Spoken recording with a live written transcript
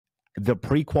the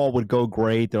pre-qual would go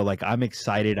great. They're like, I'm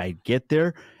excited, I'd get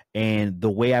there. And the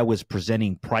way I was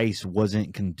presenting price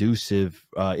wasn't conducive.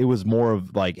 It was more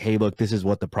of like, hey, look, this is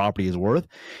what the property is worth.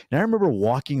 And I remember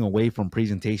walking away from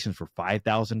presentations for $5,000,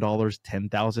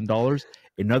 $10,000.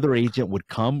 Another agent would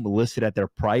come, list it at their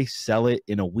price, sell it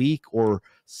in a week, or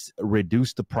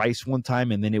reduce the price one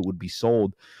time, and then it would be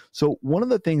sold. So one of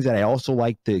the things that I also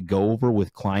like to go over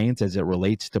with clients as it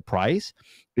relates to price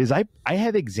is I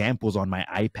have examples on my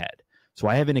iPad. So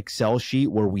I have an Excel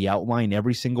sheet where we outline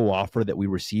every single offer that we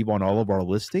receive on all of our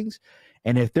listings.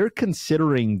 And if they're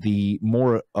considering the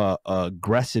more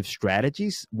aggressive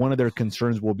strategies, one of their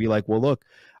concerns will be like, well, look,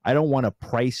 I don't want to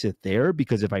price it there,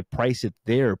 because if I price it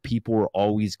there, people are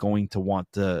always going to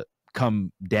want to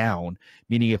come down.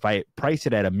 Meaning if I price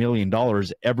it at $1 million,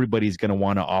 everybody's going to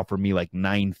want to offer me like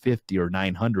 950 or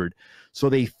 900. So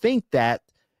they think that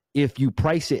if you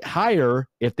price it higher,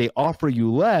 if they offer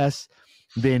you less,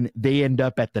 then they end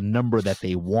up at the number that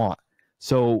they want.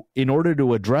 So in order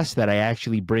to address that, I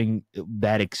actually bring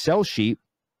that Excel sheet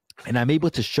and I'm able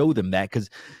to show them that, because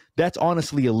that's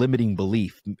honestly a limiting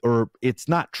belief, or it's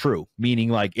not true. Meaning,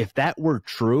 like, if that were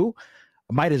true,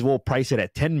 I might as well price it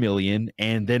at 10 million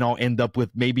and then I'll end up with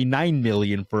maybe 9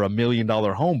 million for $1 million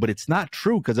home. But it's not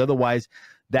true, because otherwise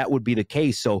that would be the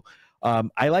case. So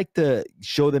I like to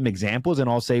show them examples, and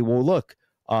I'll say, well, look,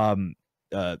 I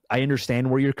understand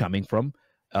where you're coming from.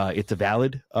 It's a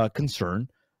valid concern.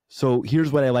 So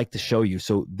here's what I like to show you.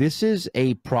 So this is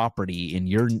a property in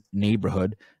your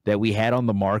neighborhood that we had on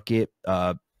the market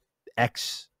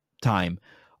X time.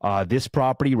 This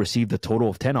property received a total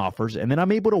of 10 offers, and then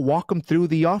I'm able to walk them through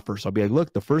the offers. I'll be like,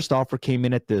 look, the first offer came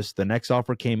in at this, the next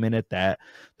offer came in at that,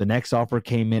 the next offer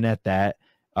came in at that.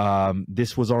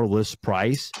 This was our list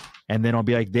price. And then I'll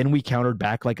be like, then we countered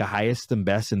back like a highest and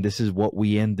best, and this is what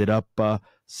we ended up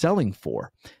selling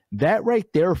for. That right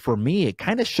there, for me, it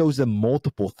kind of shows them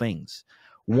multiple things.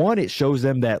 One, it shows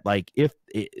them that, like, if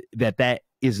that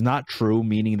is not true,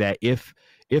 meaning that if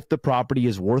the property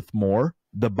is worth more,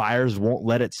 the buyers won't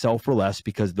let it sell for less,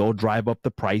 because they'll drive up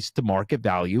the price to market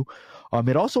value.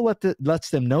 It also lets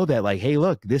them know that, like, hey,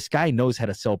 look, this guy knows how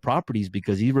to sell properties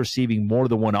because he's receiving more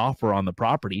than one offer on the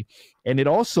property. And it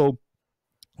also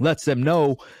lets them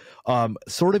know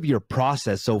sort of your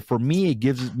process. So for me, it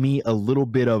gives me a little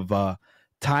bit of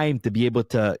time to be able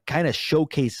to kind of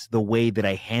showcase the way that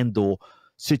I handle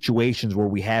situations where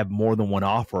we have more than one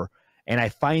offer. And I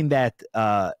find that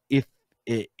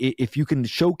if you can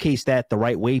showcase that the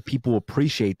right way, people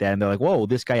appreciate that, and they're like, whoa,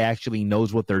 this guy actually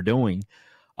knows what they're doing.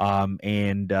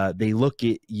 And they look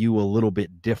at you a little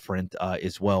bit different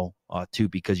as well, too,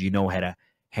 because you know how to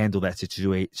handle that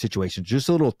situation. Just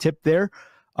a little tip there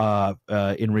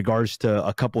in regards to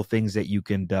a couple things that you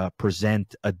can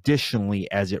present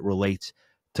additionally as it relates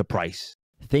to price.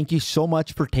 Thank you so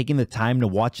much for taking the time to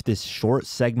watch this short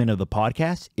segment of the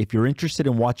podcast. If you're interested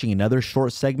in watching another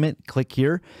short segment, click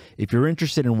here. If you're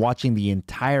interested in watching the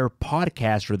entire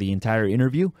podcast or the entire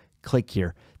interview, click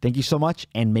here. Thank you so much,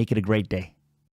 and make it a great day.